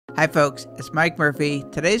Hi folks, it's Mike Murphy.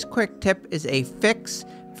 Today's quick tip is a fix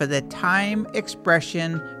for the time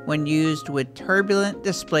expression when used with Turbulent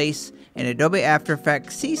Displace in Adobe After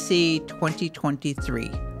Effects CC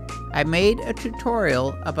 2023. I made a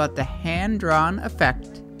tutorial about the hand-drawn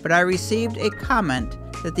effect, but I received a comment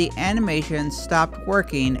that the animation stopped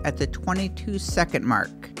working at the 22-second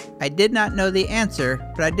mark. I did not know the answer,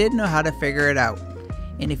 but I did know how to figure it out.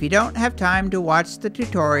 And if you don't have time to watch the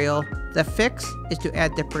tutorial, the fix is to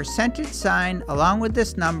add the percentage sign along with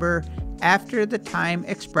this number after the time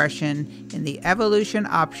expression in the evolution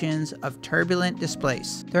options of Turbulent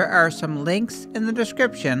Displace. There are some links in the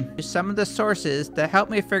description to some of the sources that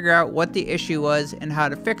helped me figure out what the issue was and how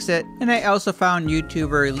to fix it. And I also found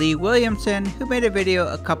YouTuber Lee Williamson, who made a video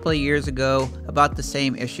a couple of years ago about the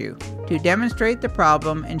same issue. To demonstrate the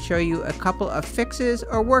problem and show you a couple of fixes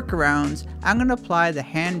or workarounds, I'm going to apply the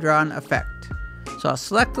hand-drawn effect. So I'll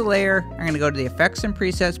select the layer, I'm going to go to the Effects and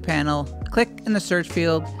Presets panel, click in the search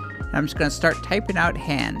field, and I'm just going to start typing out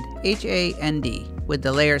hand, H-A-N-D. With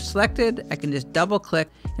the layer selected, I can just double click,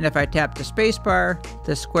 and if I tap the spacebar,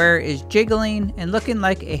 the square is jiggling and looking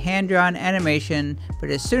like a hand-drawn animation, but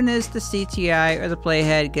as soon as the CTI or the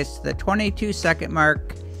playhead gets to the 22-second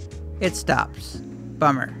mark, it stops.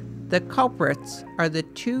 Bummer. The culprits are the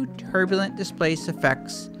two Turbulent Displace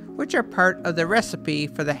effects, which are part of the recipe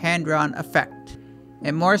for the hand-drawn effect.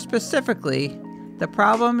 And more specifically, the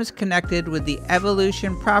problem is connected with the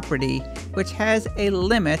evolution property, which has a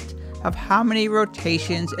limit of how many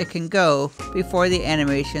rotations it can go before the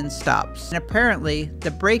animation stops. And apparently, the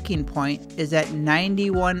breaking point is at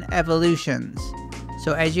 91 evolutions.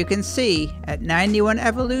 So as you can see, at 91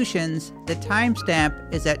 evolutions, the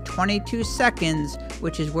timestamp is at 22 seconds,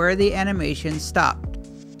 which is where the animation stopped.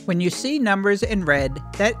 When you see numbers in red,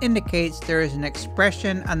 that indicates there is an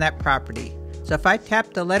expression on that property. So if I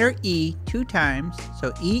tap the letter E 2 times,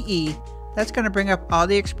 so EE, that's going to bring up all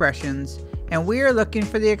the expressions, and we are looking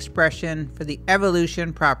for the expression for the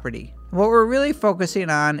evolution property. What we're really focusing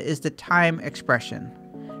on is the time expression.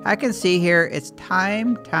 I can see here it's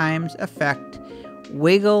time times effect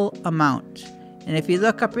wiggle amount. And if you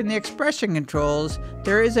look up in the expression controls,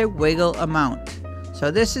 there is a wiggle amount. So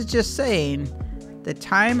this is just saying the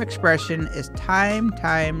time expression is time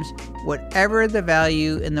times whatever the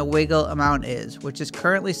value in the wiggle amount is, which is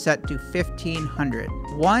currently set to 1500.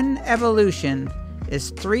 One evolution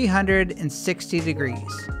is 360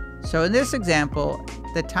 degrees. So in this example,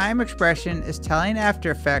 the time expression is telling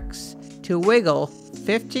After Effects to wiggle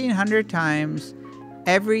 1500 times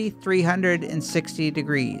every 360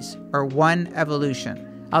 degrees, or one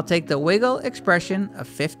evolution. I'll take the wiggle expression of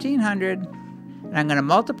 1500 and I'm going to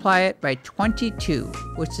multiply it by 22,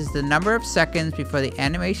 which is the number of seconds before the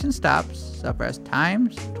animation stops. So I'll press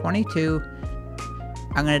times 22.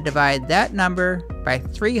 I'm going to divide that number by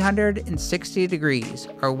 360 degrees,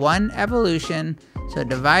 or one evolution. So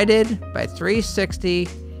divided by 360.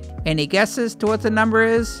 Any guesses to what the number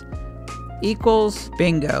is? Equals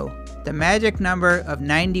bingo, the magic number of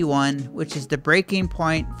 91, which is the breaking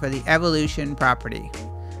point for the evolution property.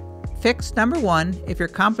 Fix number 1, if your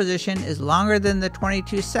composition is longer than the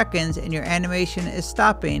 22 seconds and your animation is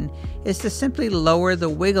stopping, is to simply lower the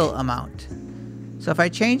wiggle amount. So if I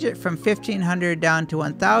change it from 1500 down to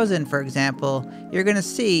 1000, for example, you're going to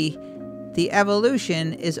see the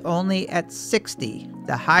evolution is only at 60.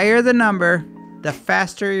 The higher the number, the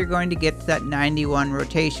faster you're going to get to that 91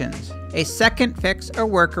 rotations. A second fix or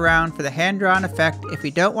workaround for the hand-drawn effect, if you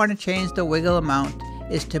don't want to change the wiggle amount,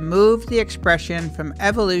 is to move the expression from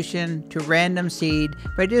evolution to random seed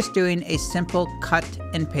by just doing a simple cut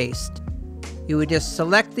and paste. You would just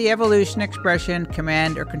select the evolution expression,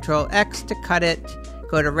 Command or Control X to cut it,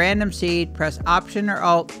 go to random seed, press Option or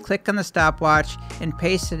Alt, click on the stopwatch, and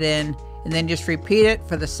paste it in, and then just repeat it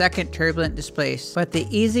for the second Turbulent Displace. But the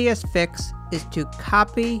easiest fix is to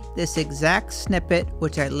copy this exact snippet,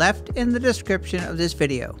 which I left in the description of this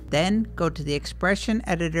video. Then go to the expression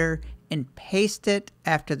editor and paste it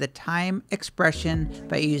after the time expression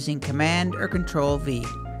by using Command or Control V.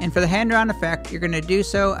 And for the hand-drawn effect, you're going to do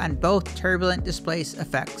so on both Turbulent Displace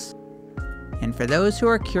effects. And for those who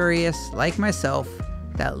are curious, like myself,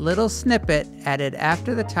 that little snippet added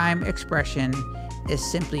after the time expression is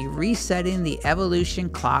simply resetting the evolution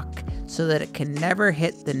clock so that it can never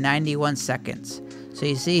hit the 91 seconds. So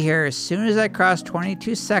you see here, as soon as I cross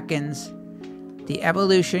 22 seconds, the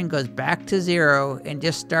evolution goes back to 0 and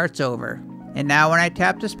just starts over. And now when I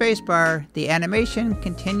tap the spacebar, the animation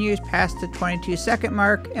continues past the 22 second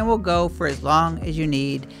mark and will go for as long as you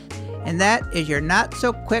need. And that is your not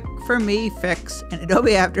so quick for me fix in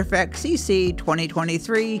Adobe After Effects CC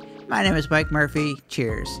 2023. My name is Mike Murphy.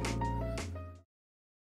 Cheers.